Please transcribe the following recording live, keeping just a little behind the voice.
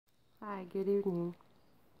Hi, good evening.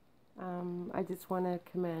 I just want to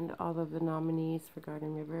commend all of the nominees for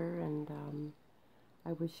Garden River, and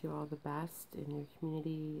I wish you all the best in your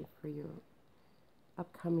community for your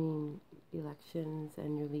upcoming elections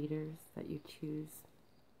and your leaders that you choose.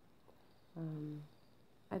 Um,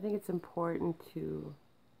 I think it's important to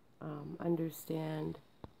understand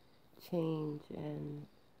change and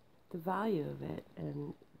the value of it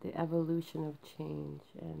and the evolution of change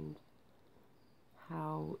and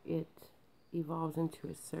how it evolves into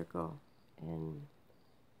a circle. And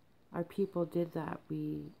our people did that.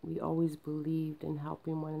 We always believed in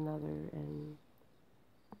helping one another and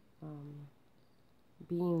um,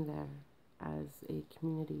 being there as a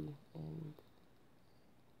community. And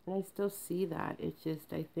I still see that. It's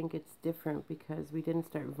just, I think it's different because we didn't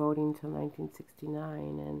start voting until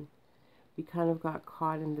 1969, and we kind of got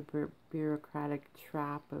caught in the bureaucratic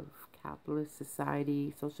trap of capitalist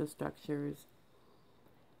society, social structures,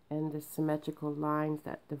 and the symmetrical lines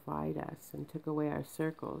that divide us and took away our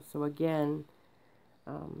circles. So again,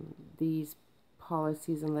 these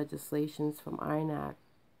policies and legislations from INAC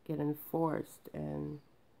get enforced, and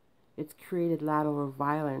it's created lateral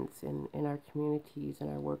violence in our communities, in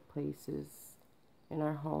our workplaces, in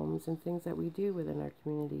our homes, and things that we do within our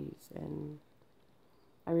communities. And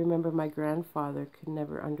I remember my grandfather could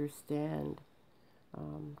never understand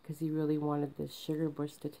because he really wanted this sugar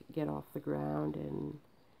bush to get off the ground, and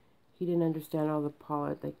he didn't understand all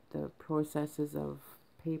like the processes of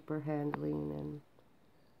paper handling,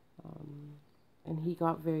 um, and he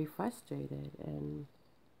got very frustrated. And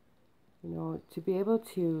to be able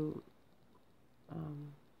to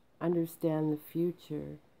understand the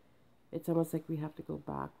future, it's almost like we have to go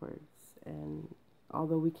backwards. And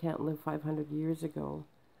although we can't live 500 years ago,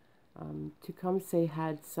 Tecumseh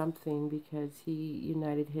had something because he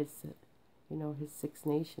united his 6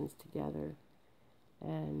 nations together,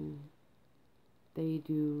 and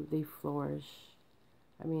they flourish.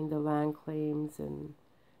 I mean, the land claims and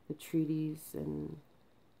the treaties, and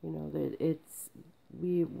that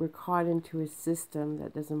we're caught into a system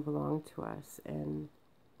that doesn't belong to us. And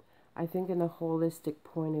I think in a holistic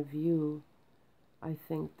point of view, I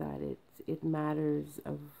think that it matters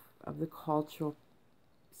of the cultural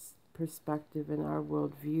perspective in our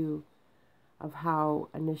worldview of how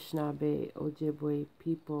Anishinaabe, Ojibwe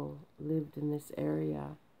people lived in this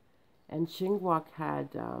area. And Shingwak had,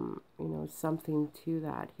 something to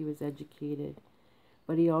that. He was educated,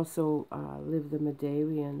 but he also lived the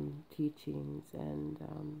Medewian teachings, and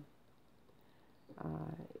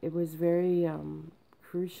it was very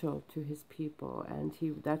crucial to his people. And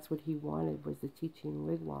that's what he wanted, was the teaching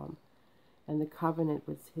wigwam, and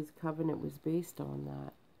his covenant was based on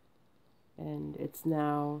that. And it's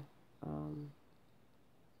now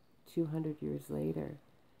 200 years later.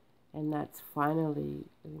 And that's finally,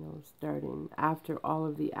 starting after all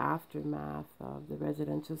of the aftermath of the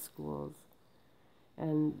residential schools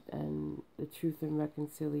and the truth and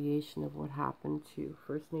reconciliation of what happened to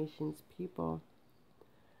First Nations people.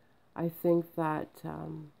 I think that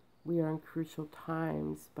we are in crucial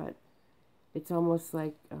times, but it's almost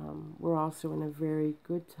like we're also in a very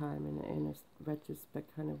good time in a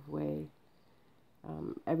retrospect kind of way.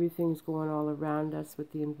 Everything's going all around us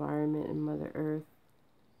with the environment and Mother Earth.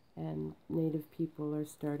 And Native people are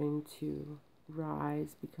starting to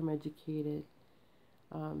rise, become educated,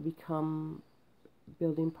 become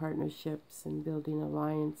building partnerships and building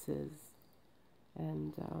alliances.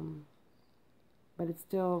 And but it's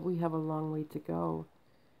still, we have a long way to go.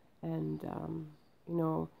 And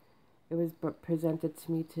it was presented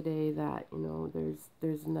to me today that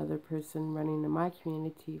there's another person running in my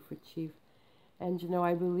community for chief. And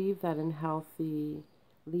I believe that in healthy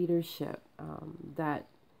leadership, that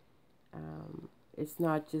it's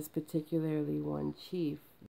not just particularly one chief,